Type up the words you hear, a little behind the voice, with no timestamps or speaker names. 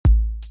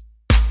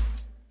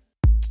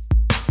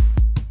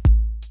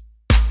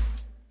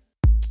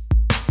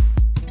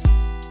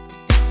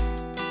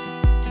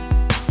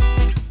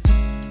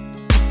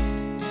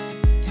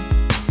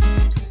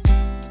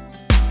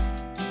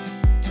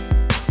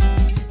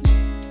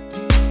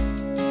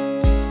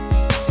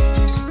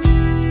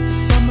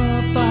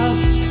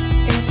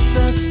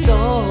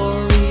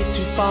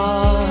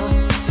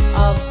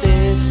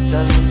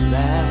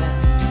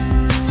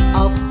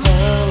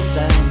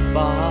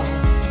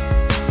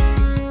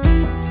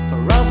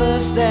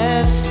is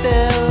there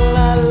still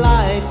a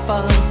life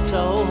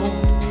untold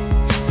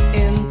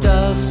in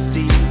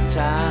dusty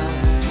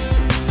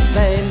towns?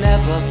 They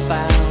never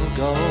found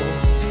gold.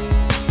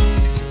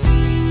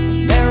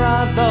 There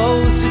are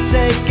those who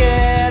take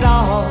it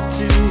all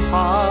too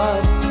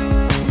hard.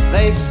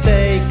 They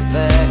stake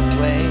their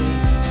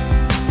claims,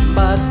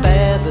 but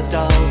bear the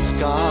dull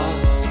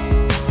scars.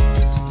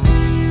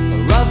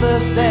 For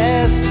others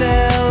there's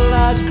still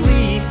a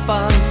grief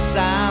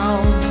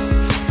unsound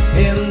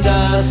in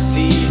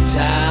dusty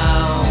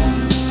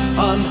towns,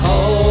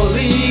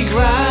 unholy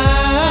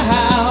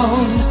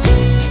ground.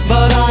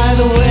 But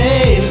either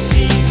way the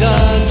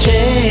season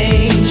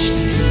changed.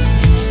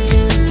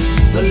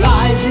 The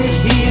lies it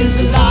hears,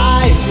 the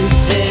lies it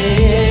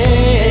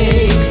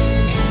takes,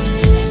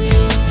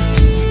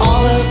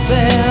 all of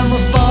them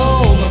are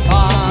foam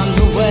upon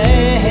the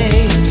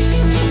waves.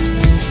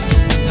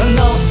 And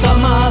though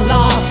some are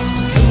lost,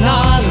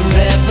 none are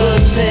ever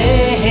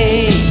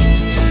saved.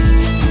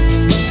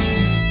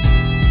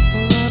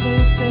 For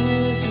others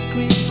there's a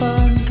grief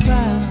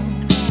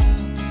uncrowned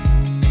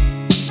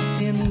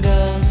in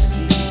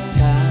dusty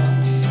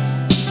towns,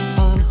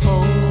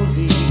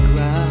 unholy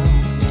ground.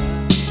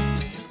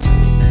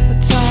 The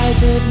tide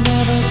that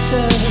never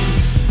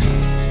turns,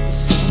 the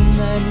sun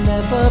that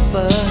never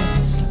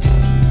burns,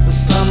 the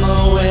summer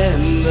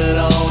wind that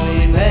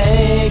only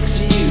makes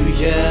you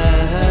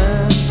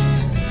yearn.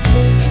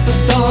 For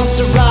storms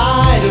to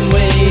ride and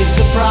waves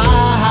of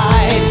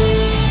pride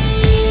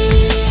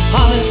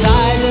on a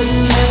tide that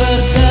never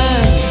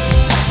turns,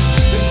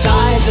 the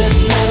tide that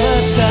never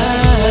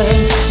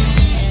turns.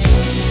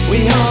 We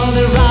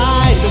only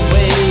ride the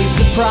waves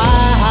of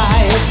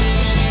pride.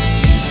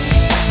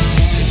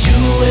 You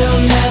will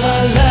never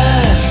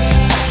learn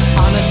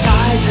on a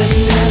tide that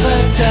never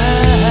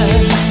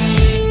turns.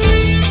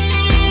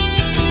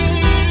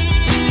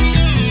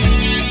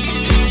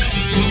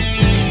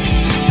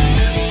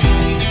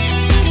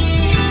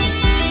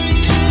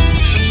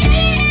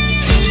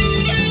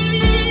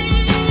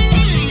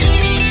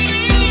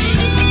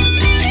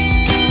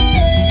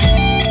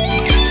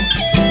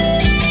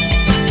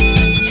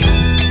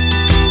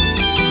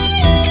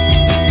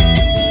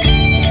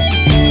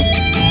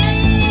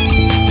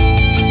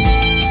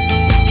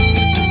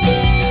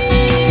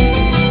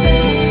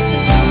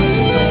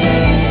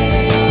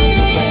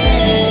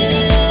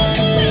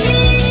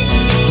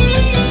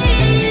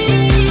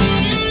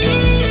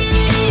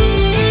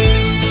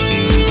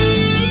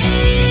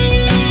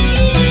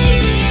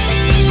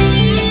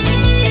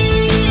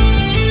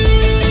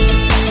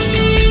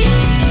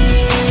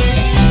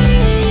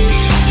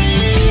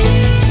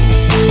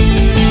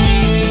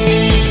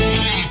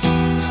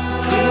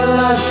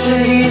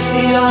 Cities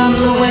beyond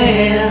the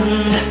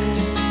wind,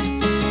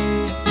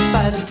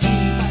 by the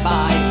deep I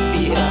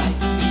fear,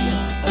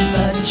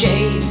 the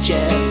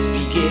changes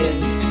begin.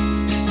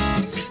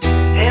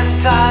 In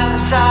time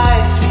the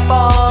tides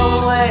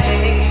fall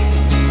away,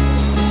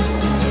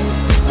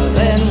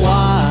 then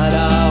what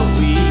are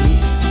we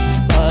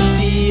but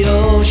the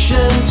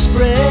ocean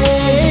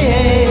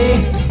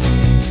spray?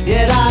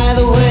 Yet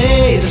either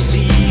way the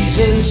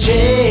seasons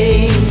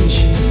change.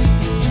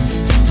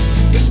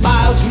 The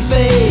smiles we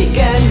fake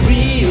and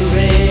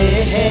rearrange,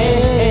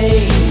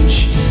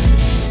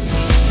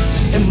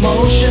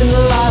 emotion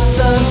lost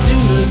unto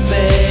the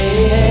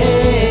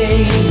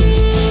fade.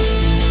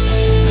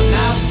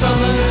 Now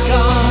summer's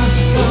gone,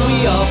 but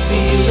we all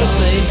feel the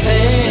same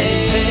pain.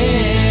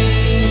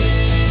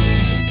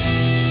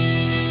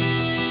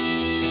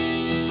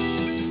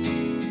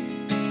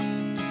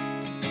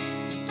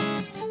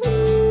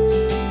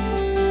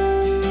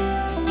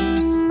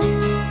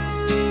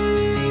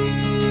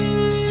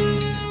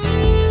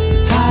 The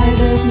tide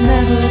that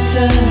never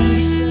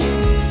turns,